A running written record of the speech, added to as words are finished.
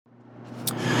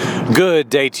Good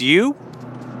day to you.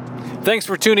 Thanks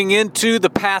for tuning in to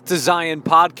the Path to Zion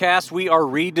podcast. We are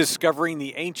rediscovering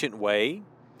the ancient way.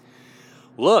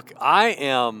 Look,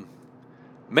 am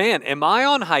I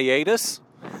on hiatus?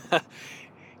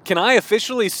 Can I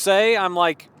officially say am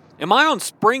I on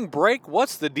spring break?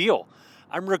 What's the deal?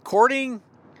 I'm recording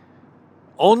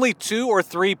only 2 or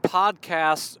 3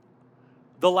 podcasts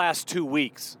the last 2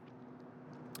 weeks.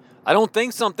 I don't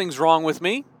think something's wrong with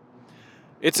me.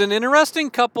 It's an interesting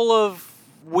couple of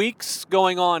weeks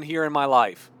going on here in my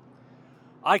life.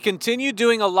 I continue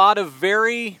doing a lot of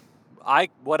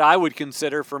what I would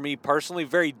consider for me personally,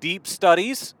 very deep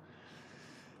studies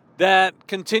that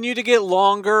continue to get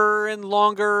longer and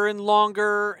longer and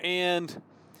longer. And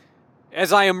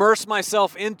as I immerse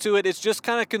myself into it, it's just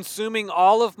kind of consuming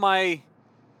all of my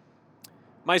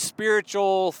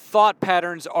spiritual thought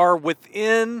patterns are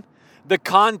within the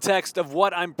context of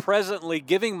what I'm presently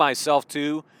giving myself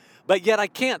to, but yet I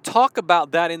can't talk about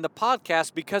that in the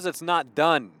podcast because it's not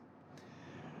done.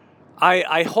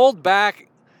 I hold back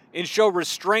and show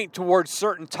restraint towards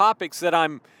certain topics that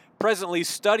I'm presently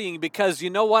studying because, you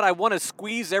know what, I want to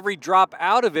squeeze every drop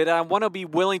out of it. I want to be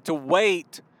willing to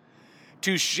wait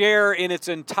to share in its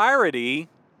entirety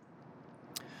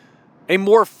a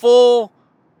more full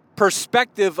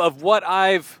perspective of what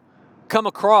I've come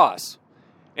across.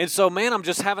 And so, I'm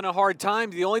just having a hard time.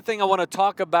 The only thing I want to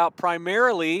talk about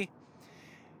primarily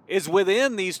is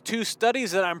within these 2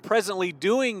 studies that I'm presently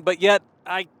doing, but yet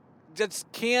I just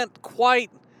can't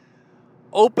quite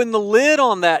open the lid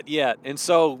on that yet. And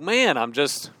so, I'm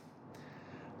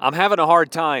having a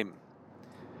hard time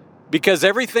because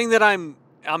everything that I'm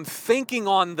thinking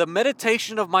on, the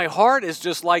meditation of my heart is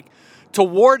just like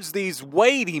towards these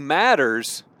weighty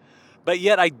matters, but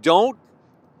yet I don't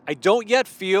yet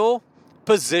feel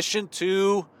positioned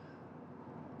to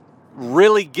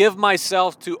really give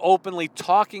myself to openly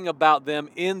talking about them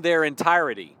in their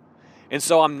entirety. And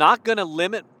so I'm not going to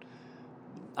limit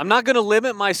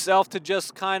myself to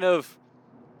just kind of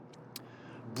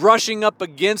brushing up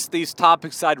against these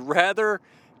topics. I'd rather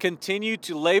continue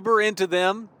to labor into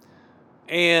them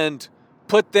and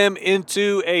put them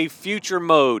into a future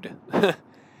mode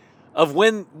of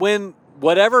when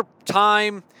whatever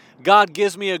time God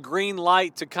gives me a green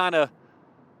light to kind of,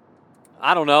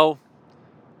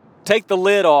 take the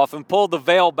lid off and pull the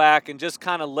veil back and just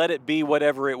kind of let it be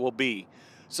whatever it will be.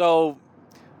 So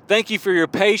thank you for your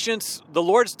patience. The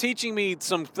Lord's teaching me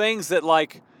some things that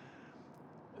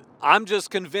I'm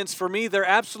just convinced for me they're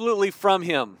absolutely from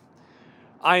Him.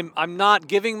 I'm not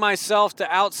giving myself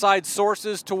to outside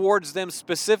sources towards them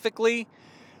specifically.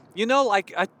 I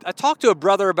talked to a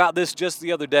brother about this just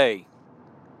the other day.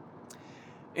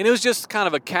 And it was just kind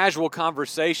of a casual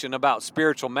conversation about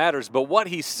spiritual matters. But what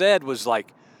he said was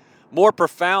more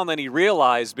profound than he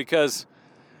realized, because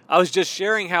I was just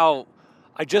sharing how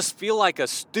I just feel like a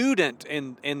student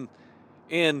and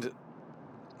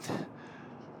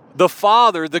the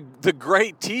Father, the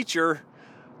great teacher,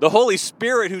 the Holy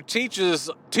Spirit who teaches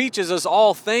us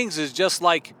all things is just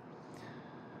like,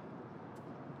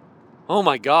 oh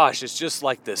my gosh, it's just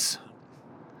like this.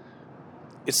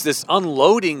 It's this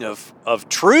unloading of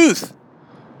truth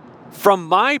from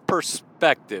my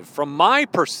perspective, from my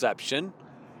perception,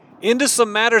 into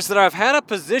some matters that I've had a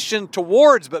position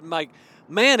towards, but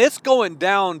it's going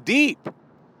down deep.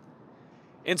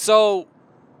 And so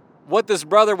what this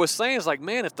brother was saying is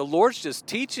if the Lord's just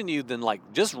teaching you, then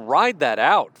just ride that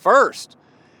out first.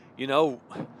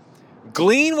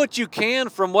 Glean what you can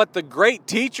from what the great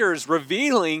teacher is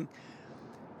revealing,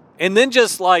 and then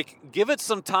just give it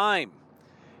some time.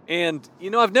 And,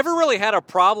 I've never really had a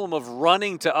problem of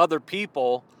running to other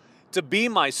people to be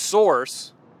my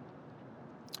source.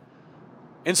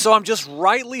 And so I'm just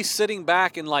rightly sitting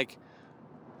back and I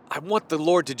want the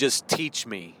Lord to just teach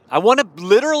me. I want to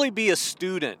literally be a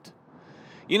student.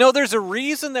 There's a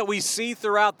reason that we see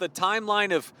throughout the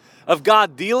timeline of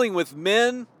God dealing with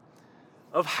men,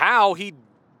 of how He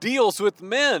deals with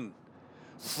men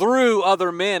through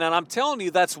other men. And I'm telling you,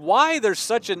 that's why there's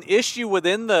such an issue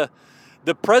within the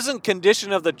present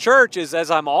condition of the church is, as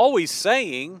I'm always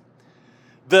saying,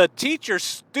 the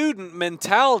teacher-student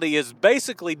mentality has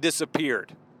basically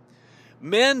disappeared.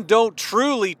 Men don't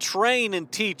truly train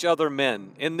and teach other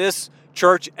men in this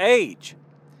church age.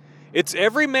 It's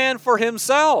every man for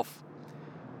himself.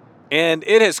 And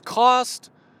it has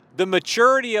cost the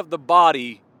maturity of the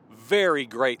body very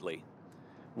greatly.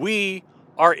 We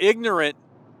are ignorant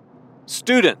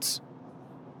students.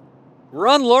 We're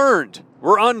unlearned.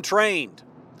 We're untrained.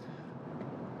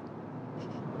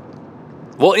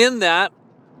 Well, in that,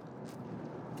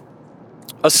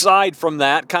 aside from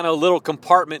that, kind of a little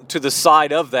compartment to the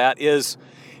side of that is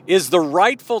is the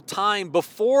rightful time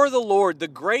before the Lord, the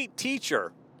great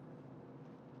teacher.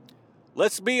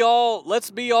 Let's be all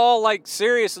like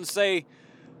serious and say,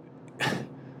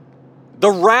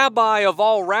 the rabbi of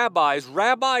all rabbis,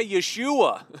 Rabbi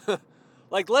Yeshua.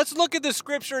 Like, let's look at the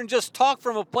scripture and just talk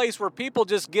from a place where people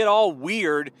just get all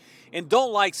weird and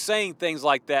don't like saying things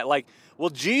like that. Like, well,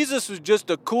 Jesus was just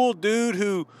a cool dude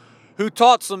who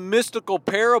taught some mystical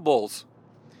parables.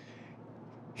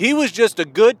 He was just a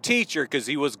good teacher because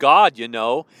he was God, you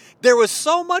know. There was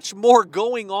so much more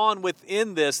going on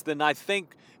within this than I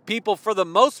think people, for the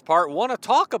most part, want to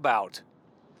talk about.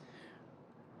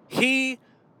 He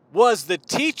was the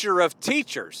teacher of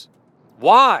teachers.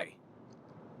 Why?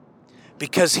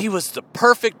 Because he was the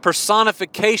perfect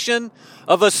personification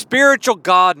of a spiritual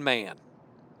God-man.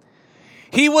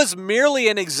 He was merely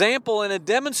an example and a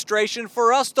demonstration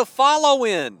for us to follow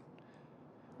in.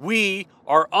 We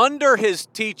are under his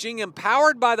teaching,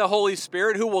 empowered by the Holy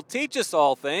Spirit, who will teach us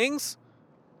all things.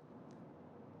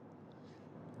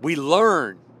 We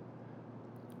learn.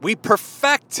 We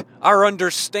perfect our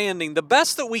understanding the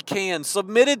best that we can,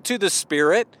 submitted to the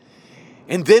Spirit,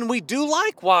 and then we do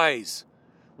likewise.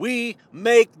 We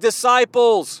make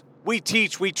disciples. We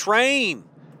teach, we train.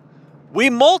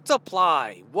 We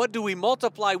multiply. What do we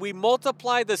multiply? We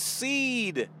multiply the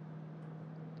seed.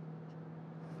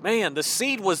 Man, the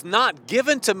seed was not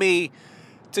given to me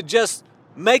to just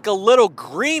make a little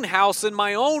greenhouse in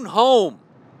my own home.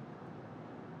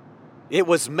 It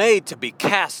was made to be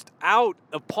cast out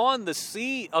upon the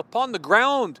sea, upon the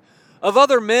ground of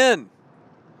other men,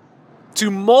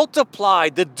 to multiply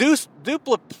the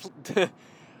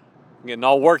I'm getting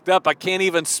all worked up. I can't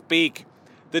even speak.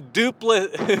 The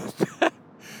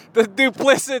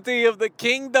duplicity of the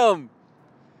kingdom.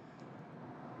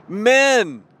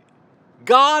 Men.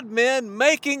 God men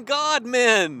making God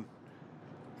men.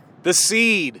 The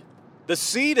seed. The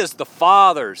seed is the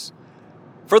fathers.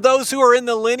 For those who are in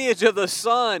the lineage of the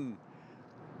Son,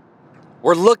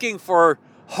 we're looking for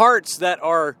hearts that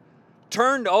are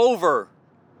turned over,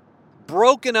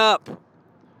 broken up,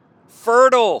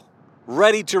 fertile,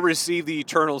 ready to receive the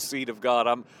eternal seed of God.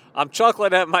 I'm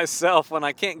chuckling at myself when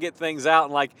I can't get things out.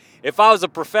 And like, if I was a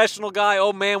professional guy,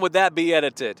 oh man, would that be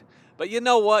edited. But you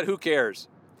know what? Who cares?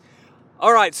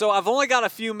 All right, so I've only got a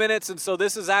few minutes, and so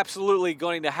this is absolutely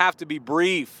going to have to be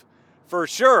brief for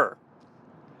sure.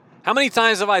 How many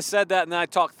times have I said that and then I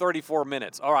talked 34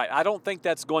 minutes? All right, I don't think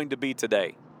that's going to be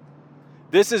today.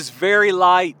 This is very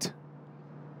light.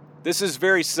 This is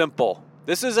very simple.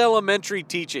 This is elementary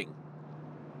teaching.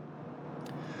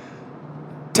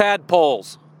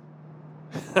 Tadpoles.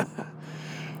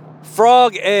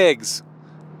 Frog eggs.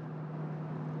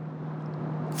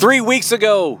 3 weeks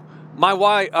ago,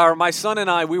 my son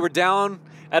and I, we were down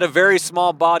at a very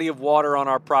small body of water on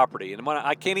our property. And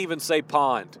I can't even say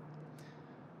pond.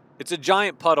 It's a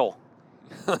giant puddle.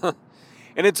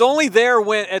 And it's only there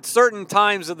when at certain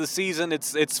times of the season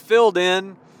it's filled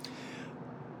in.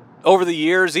 Over the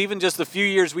years, even just the few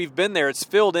years we've been there, it's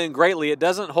filled in greatly. It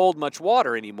doesn't hold much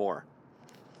water anymore.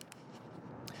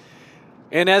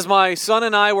 And as my son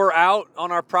and I were out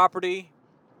on our property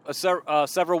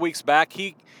several weeks back,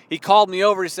 he called me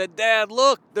over. He said, "Dad,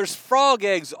 look, there's frog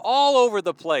eggs all over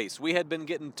the place." We had been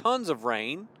getting tons of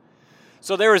rain.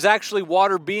 So there was actually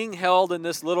water being held in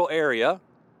this little area.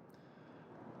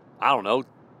 I don't know,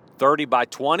 30 by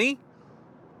 20.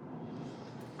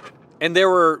 And there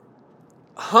were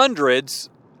hundreds.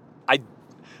 I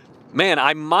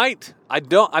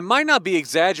might not be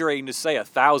exaggerating to say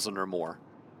 1,000 or more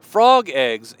frog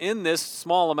eggs in this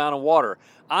small amount of water.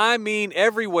 I mean,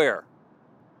 everywhere.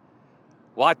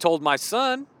 Well, I told my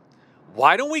son,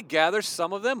 why don't we gather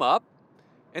some of them up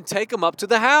and take them up to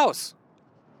the house?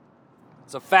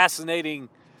 It's a fascinating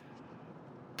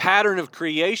pattern of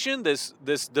creation, this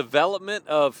development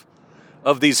of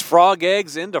these frog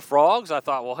eggs into frogs. I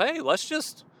thought, well, hey, let's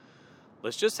just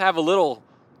have a little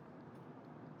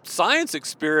science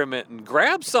experiment and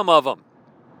grab some of them.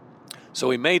 So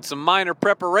we made some minor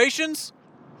preparations.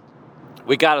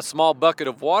 We got a small bucket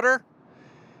of water,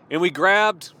 and we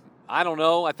grabbed, I don't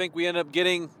know, I think we ended up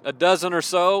getting a dozen or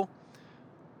so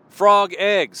frog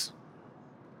eggs.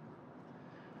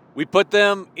 We put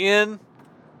them in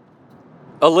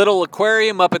a little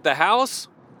aquarium up at the house,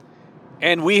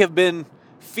 and we have been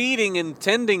feeding and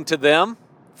tending to them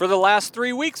for the last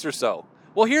 3 weeks or so.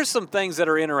 Well, here's some things that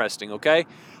are interesting, okay?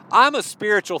 I'm a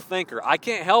spiritual thinker. I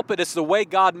can't help it. It's the way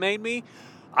God made me.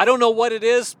 I don't know what it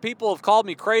is. People have called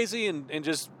me crazy and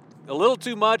just a little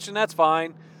too much, and that's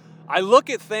fine. I look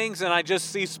at things and I just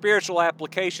see spiritual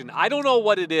application. I don't know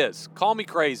what it is. Call me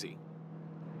crazy.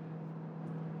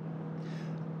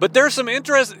 But there's some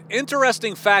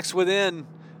interesting facts within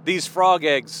these frog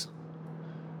eggs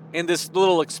in this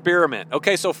little experiment.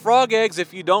 Okay, so frog eggs,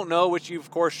 if you don't know, which you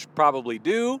of course probably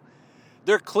do,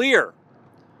 they're clear.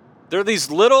 They're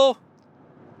these little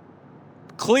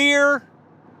clear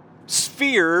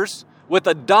spheres with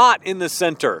a dot in the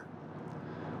center.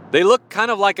 They look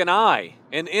kind of like an eye.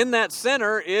 And in that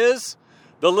center is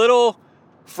the little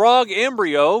frog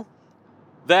embryo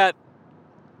that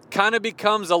kind of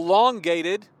becomes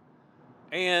elongated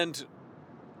and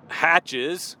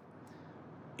hatches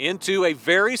into a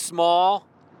very small,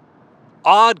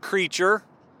 odd creature,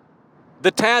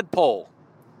 the tadpole.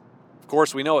 Of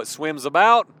course, we know it swims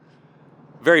about,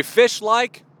 very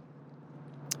fish-like.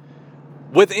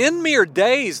 Within mere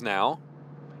days now,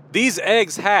 these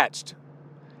eggs hatched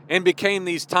and became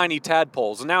these tiny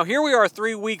tadpoles. And now here we are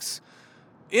 3 weeks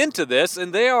into this,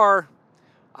 and they are,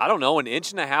 I don't know, 1.5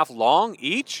 inches long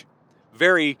each.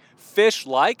 Very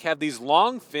fish-like, have these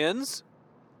long fins.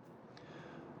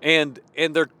 And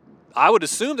they're, I would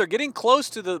assume they're getting close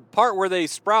to the part where they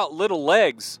sprout little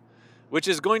legs, which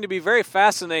is going to be very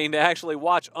fascinating to actually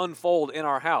watch unfold in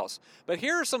our house. But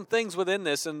here are some things within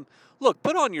this, and look,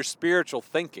 put on your spiritual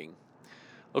thinking.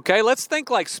 Okay, let's think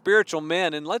like spiritual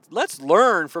men, and let's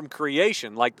learn from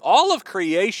creation. Like all of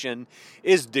creation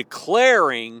is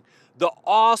declaring the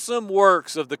awesome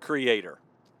works of the Creator.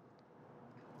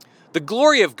 The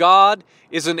glory of God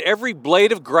is in every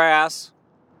blade of grass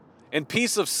and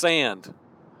piece of sand,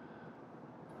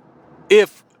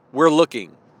 if we're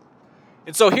looking.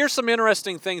 And so here's some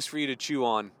interesting things for you to chew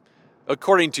on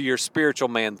according to your spiritual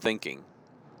man thinking.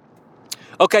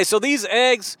 Okay, so these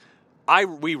eggs,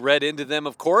 we read into them,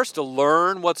 of course, to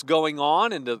learn what's going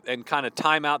on and kind of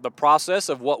time out the process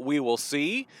of what we will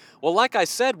see. Well, like I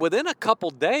said, within a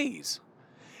couple days,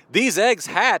 these eggs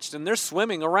hatched and they're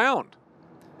swimming around.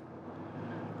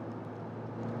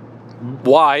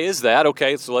 Why is that?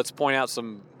 Okay, so let's point out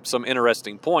some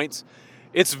interesting points.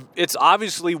 It's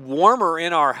obviously warmer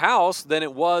in our house than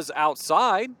it was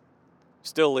outside.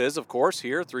 Still is, of course,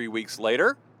 here 3 weeks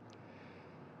later.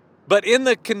 But in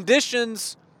the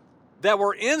conditions that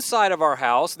were inside of our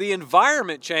house, the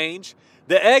environment changed.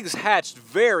 The eggs hatched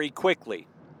very quickly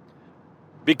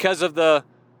because of the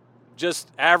just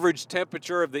average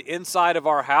temperature of the inside of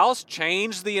our house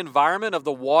changed the environment of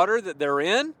the water that they're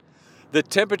in. The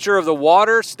temperature of the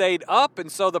water stayed up, and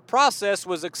so the process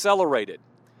was accelerated.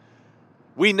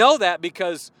 We know that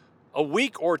because a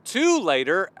week or two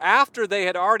later, after they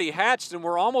had already hatched and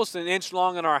were almost 1 inch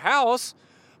long in our house,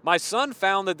 my son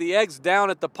found that the eggs down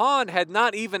at the pond had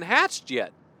not even hatched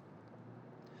yet.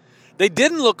 They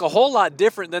didn't look a whole lot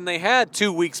different than they had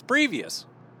 2 weeks previous.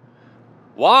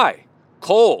 Why?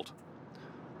 Cold.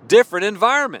 Different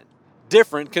environment.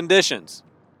 Different conditions.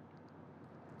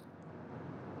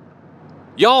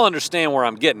 Y'all understand where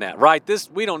I'm getting at, right?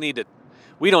 We don't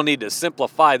need to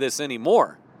simplify this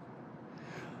anymore.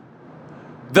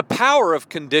 The power of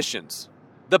conditions,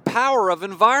 the power of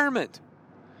environment.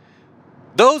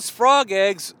 Those frog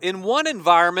eggs in one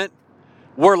environment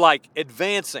were like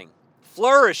advancing,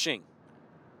 flourishing,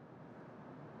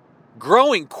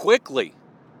 growing quickly.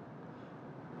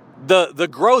 The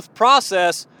growth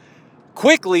process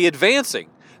quickly advancing.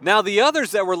 Now the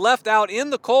others that were left out in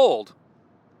the cold,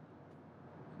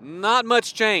 not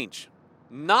much change,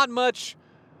 not much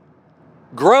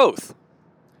growth,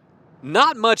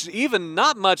 not much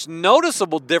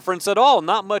noticeable difference at all,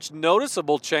 not much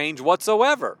noticeable change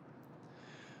whatsoever.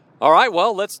 All right,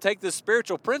 well, let's take this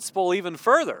spiritual principle even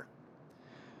further.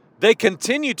 They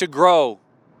continue to grow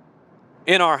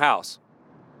in our house.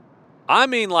 I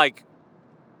mean, like,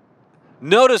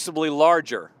 noticeably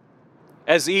larger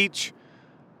as each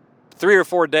 3 or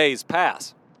 4 days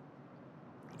pass.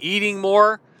 Eating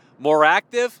more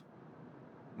active,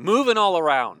 moving all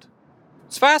around.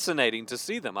 It's fascinating to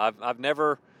see them. I've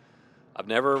never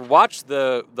watched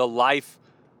the life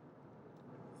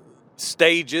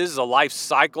stages, the life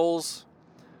cycles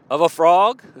of a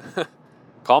frog.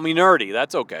 Call me nerdy,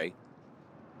 that's okay.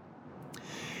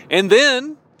 And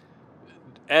then,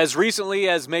 as recently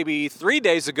as maybe 3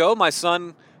 days ago, my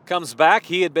son comes back.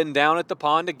 He had been down at the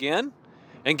pond again.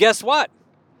 And guess what?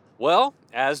 Well,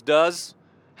 as does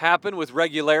happen with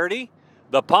regularity,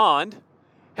 the pond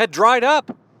had dried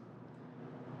up.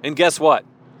 And guess what?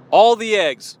 All the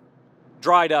eggs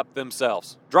dried up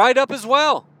themselves. Dried up as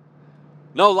well.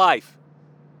 No life.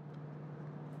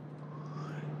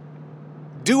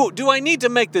 Do I need to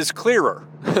make this clearer?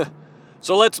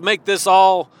 So let's make this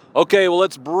all, okay, well,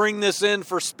 let's bring this in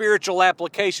for spiritual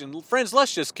application. Friends,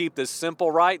 let's just keep this simple,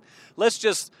 right? Let's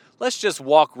just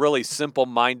walk really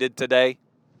simple-minded today.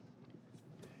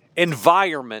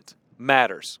 Environment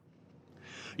matters.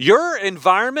 Your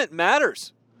environment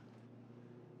matters.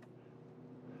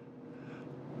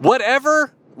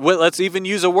 Whatever, let's even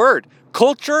use a word,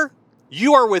 culture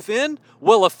you are within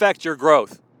will affect your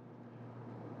growth.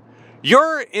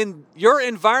 Your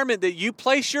environment that you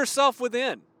place yourself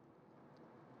within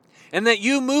and that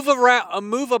you move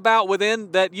about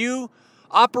within, that you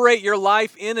operate your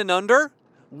life in and under,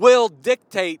 will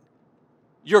dictate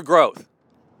your growth.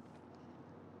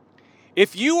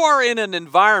 If you are in an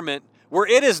environment where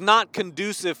it is not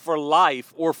conducive for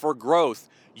life or for growth,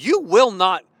 you will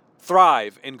not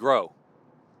thrive and grow.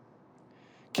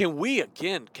 Can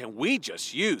we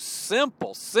just use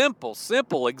simple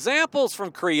examples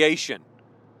from creation?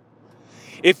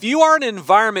 If you are in an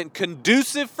environment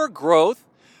conducive for growth,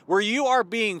 where you are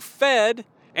being fed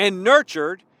and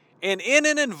nurtured, and in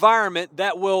an environment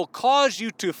that will cause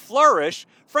you to flourish,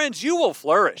 friends, you will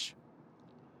flourish.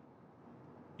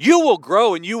 You will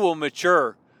grow and you will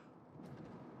mature.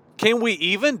 Can we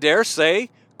even dare say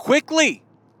quickly?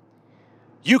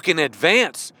 You can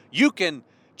advance. You can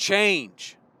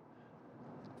change.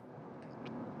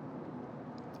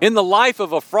 In the life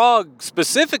of a frog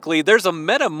specifically, there's a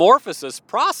metamorphosis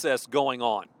process going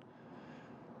on.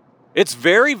 It's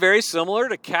very, very similar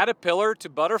to caterpillar to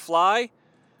butterfly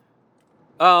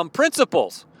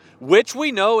principles, which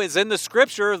we know is in the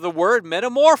scripture the word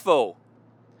metamorpho.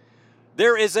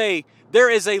 There is a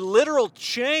literal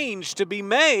change to be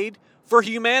made for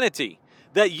humanity,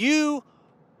 that you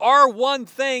are one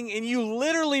thing and you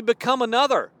literally become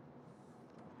another.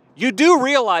 You do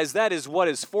realize that is what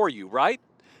is for you, right?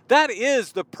 That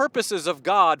is the purposes of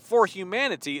God for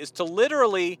humanity, is to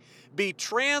literally be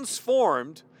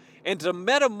transformed and to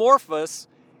metamorphose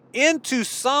into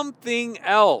something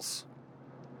else,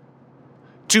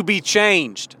 to be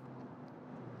changed.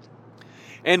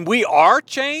 And we are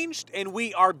changed and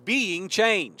we are being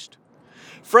changed.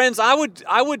 Friends, I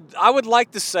would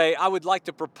like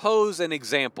to propose an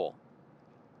example.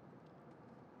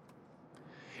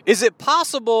 Is it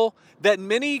possible that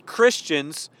many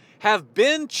Christians have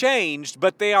been changed,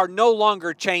 but they are no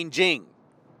longer changing?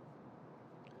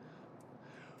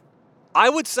 I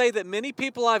would say that many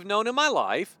people I've known in my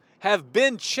life have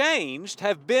been changed,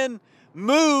 have been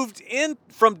moved in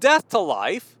from death to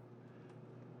life,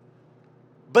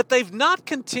 but they've not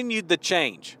continued the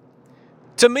change.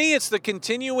 To me, it's the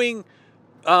continuing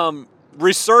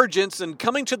resurgence and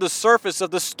coming to the surface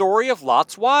of the story of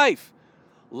Lot's wife.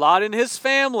 Lot and his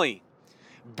family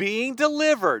being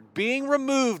delivered, being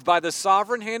removed by the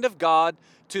sovereign hand of God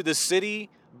to the city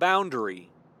boundary.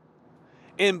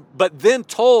 But then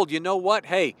told, you know what?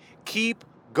 Hey, keep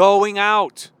going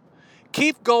out.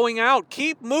 Keep going out.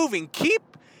 Keep moving. Keep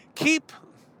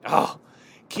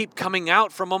coming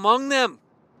out from among them.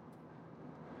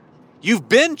 You've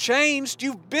been changed.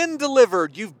 You've been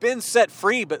delivered. You've been set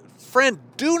free. But friend,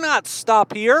 do not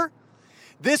stop here.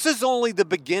 This is only the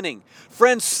beginning.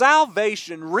 Friends,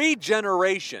 salvation,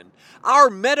 regeneration, our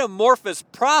metamorphosis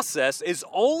process is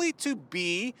only to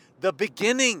be the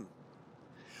beginning.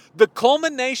 The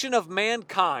culmination of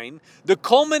mankind, the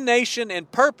culmination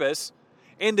and purpose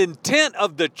and intent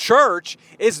of the church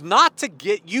is not to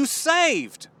get you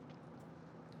saved.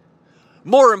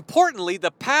 More importantly,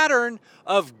 the pattern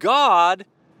of God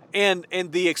and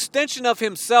the extension of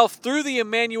himself through the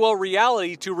Emmanuel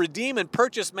reality to redeem and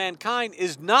purchase mankind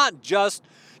is not just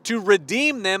to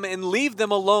redeem them and leave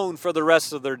them alone for the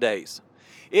rest of their days.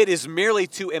 It is merely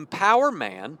to empower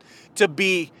man to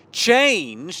be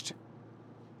changed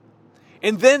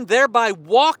and then thereby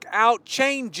walk out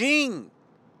changing.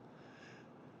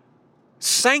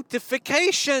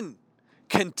 Sanctification,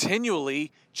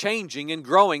 continually changing and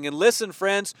growing. And listen,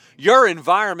 friends, your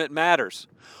environment matters.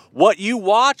 What you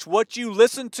watch, what you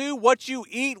listen to, what you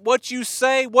eat, what you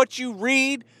say, what you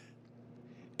read,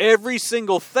 every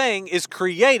single thing is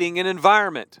creating an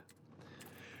environment.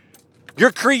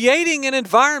 You're creating an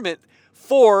environment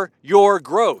for your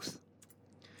growth.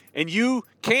 And you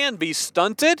can be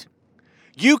stunted.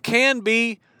 You can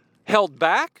be held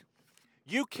back.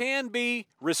 You can be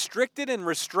restricted and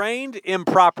restrained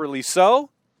improperly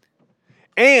so.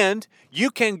 And you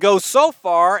can go so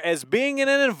far as being in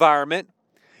an environment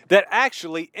that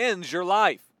actually ends your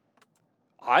life.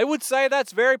 I would say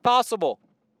that's very possible.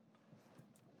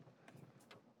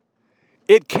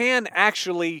 It can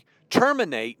actually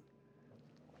terminate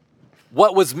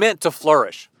what was meant to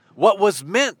flourish, what was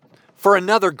meant for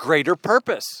another greater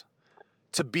purpose,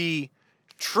 to be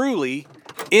truly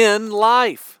in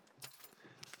life.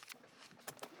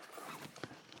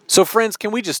 So friends,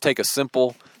 can we just take a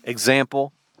simple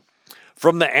example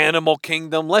from the animal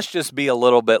kingdom? Let's just be a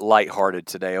little bit lighthearted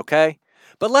today, okay?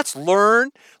 But let's learn.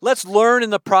 Let's learn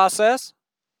in the process.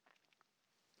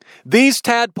 These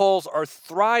tadpoles are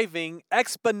thriving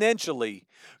exponentially,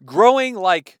 growing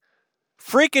like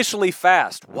freakishly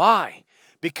fast. Why?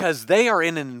 Because they are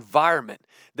in an environment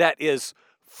that is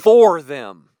for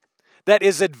them, that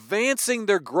is advancing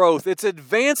their growth. It's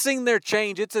advancing their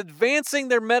change. It's advancing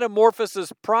their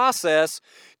metamorphosis process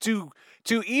to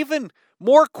even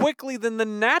more quickly than the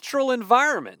natural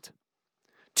environment,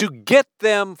 to get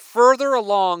them further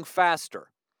along faster.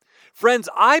 Friends,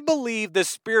 I believe this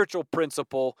spiritual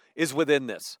principle is within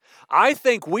this. I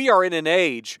think we are in an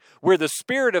age where the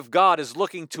Spirit of God is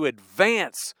looking to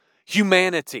advance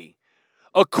humanity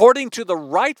according to the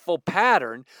rightful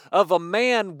pattern of a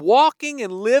man walking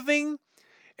and living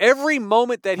every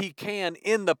moment that he can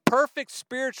in the perfect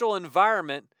spiritual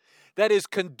environment that is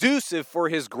conducive for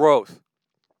his growth.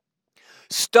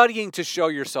 Studying to show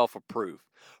yourself approved.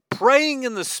 Praying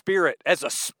in the Spirit as a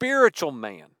spiritual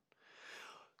man.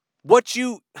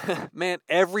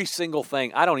 Every single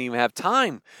thing. I don't even have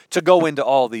time to go into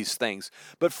all these things.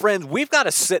 But friends, we've got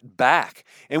to sit back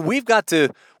and we've got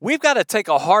to take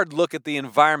a hard look at the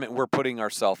environment we're putting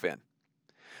ourselves in.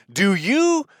 Do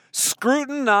you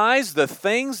scrutinize the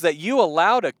things that you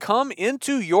allow to come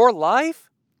into your life?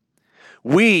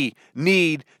 We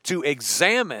need to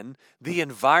examine the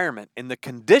environment and the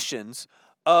conditions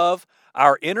of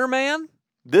our inner man,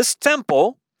 this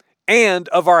temple, and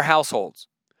of our households.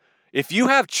 If you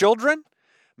have children,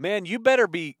 you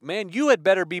had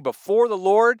better be before the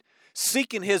Lord,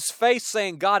 seeking His face,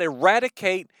 saying, God,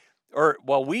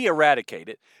 we eradicate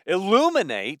it.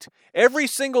 Illuminate every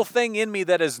single thing in me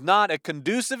that is not a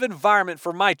conducive environment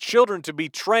for my children to be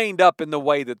trained up in the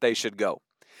way that they should go.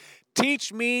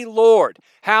 Teach me, Lord,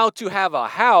 how to have a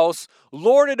house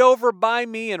lorded over by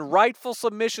me in rightful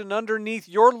submission underneath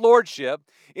your lordship,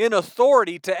 in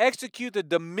authority to execute the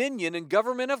dominion and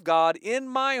government of God in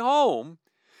my home,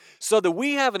 so that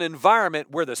we have an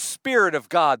environment where the Spirit of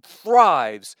God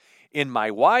thrives in my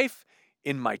wife,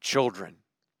 in my children,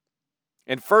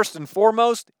 and first and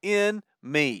foremost, in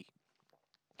me.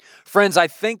 Friends, I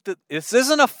think that this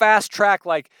isn't a fast track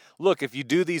like, look, if you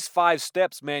do these 5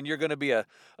 steps, you're going to be a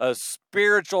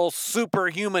spiritual,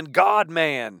 superhuman God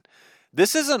man.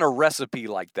 This isn't a recipe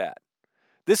like that.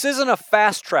 This isn't a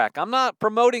fast track. I'm not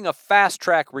promoting a fast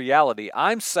track reality.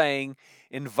 I'm saying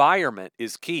environment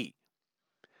is key.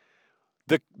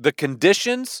 The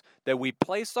conditions that we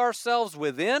place ourselves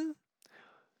within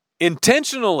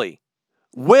intentionally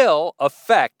will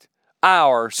affect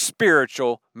our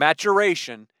spiritual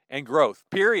maturation and growth.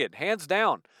 Period. Hands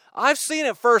down. I've seen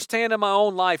it firsthand in my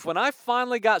own life. When I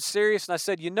finally got serious and I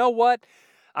said, you know what?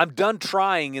 I'm done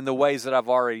trying in the ways that I've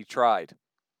already tried.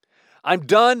 I'm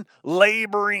done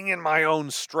laboring in my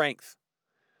own strength.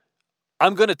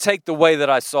 I'm going to take the way that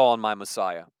I saw in my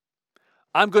Messiah.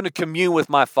 I'm going to commune with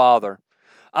my Father.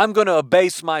 I'm going to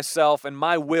abase myself, and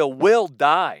my will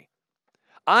die.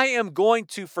 I am going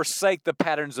to forsake the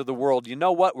patterns of the world. You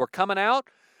know what? We're coming out.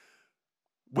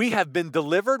 We have been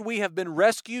delivered. We have been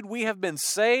rescued. We have been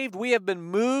saved. We have been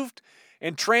moved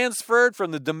and transferred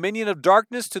from the dominion of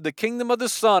darkness to the kingdom of the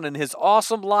Son and His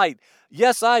awesome light.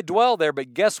 Yes, I dwell there,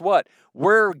 but guess what?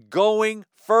 We're going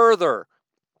further.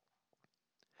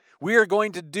 We are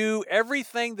going to do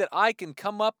everything that I can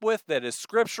come up with that is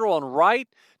scriptural and right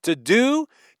to do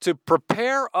to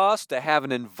prepare us to have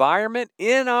an environment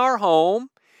in our home,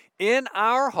 in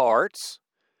our hearts,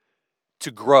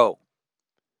 to grow,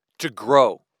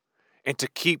 and to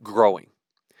keep growing.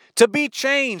 To be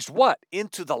changed, what?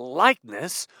 Into the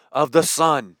likeness of the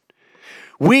Son.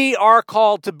 We are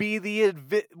called to be the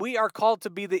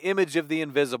image of the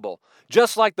invisible.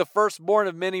 Just like the firstborn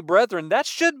of many brethren, that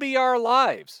should be our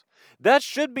lives. That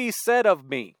should be said of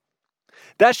me.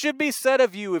 That should be said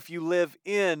of you if you live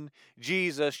in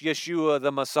Jesus, Yeshua,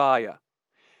 the Messiah.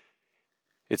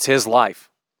 It's His life,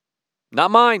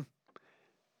 not mine.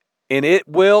 And it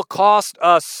will cost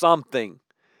us something.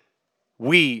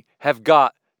 We have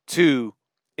got to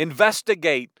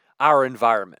investigate our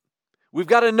environment. We've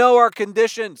got to know our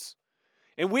conditions.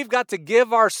 And we've got to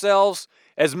give ourselves,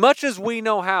 as much as we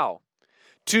know how,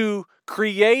 to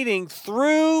creating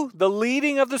through the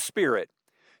leading of the Spirit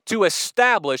to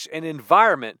establish an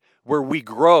environment where we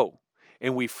grow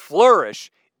and we flourish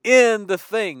in the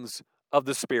things of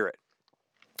the Spirit.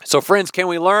 So friends, can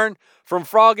we learn from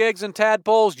frog eggs and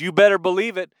tadpoles? You better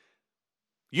believe it.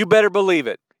 You better believe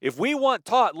it. If we want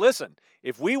taught, listen,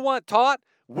 if we want taught,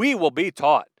 we will be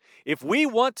taught. If we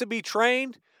want to be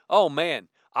trained,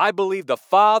 I believe the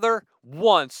Father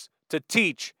wants to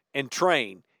teach and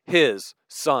train His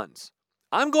sons.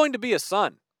 I'm going to be a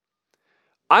son.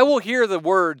 I will hear the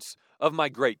words of my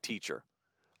great teacher.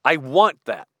 I want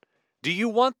that. Do you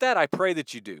want that? I pray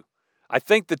that you do. I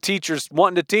think the teacher's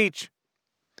wanting to teach.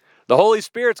 The Holy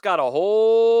Spirit's got a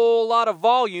whole lot of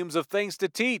volumes of things to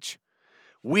teach.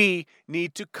 We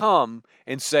need to come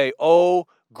and say, oh,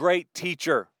 great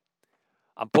teacher,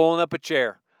 I'm pulling up a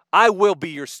chair. I will be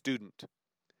your student.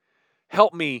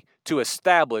 Help me to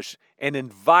establish an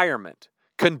environment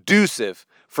conducive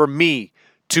for me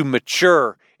to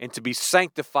mature and to be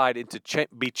sanctified and to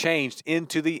be changed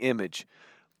into the image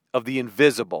of the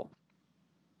invisible.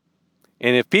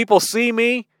 And if people see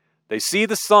me, they see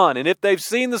the Son. And if they've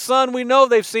seen the Son, we know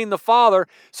they've seen the Father.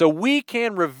 So we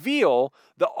can reveal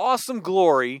the awesome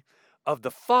glory of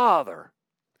the Father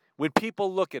when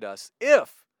people look at us,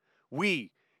 if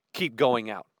we keep going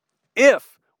out,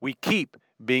 if we keep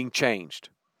being changed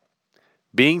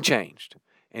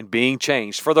and being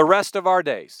changed for the rest of our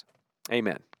days.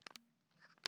 Amen.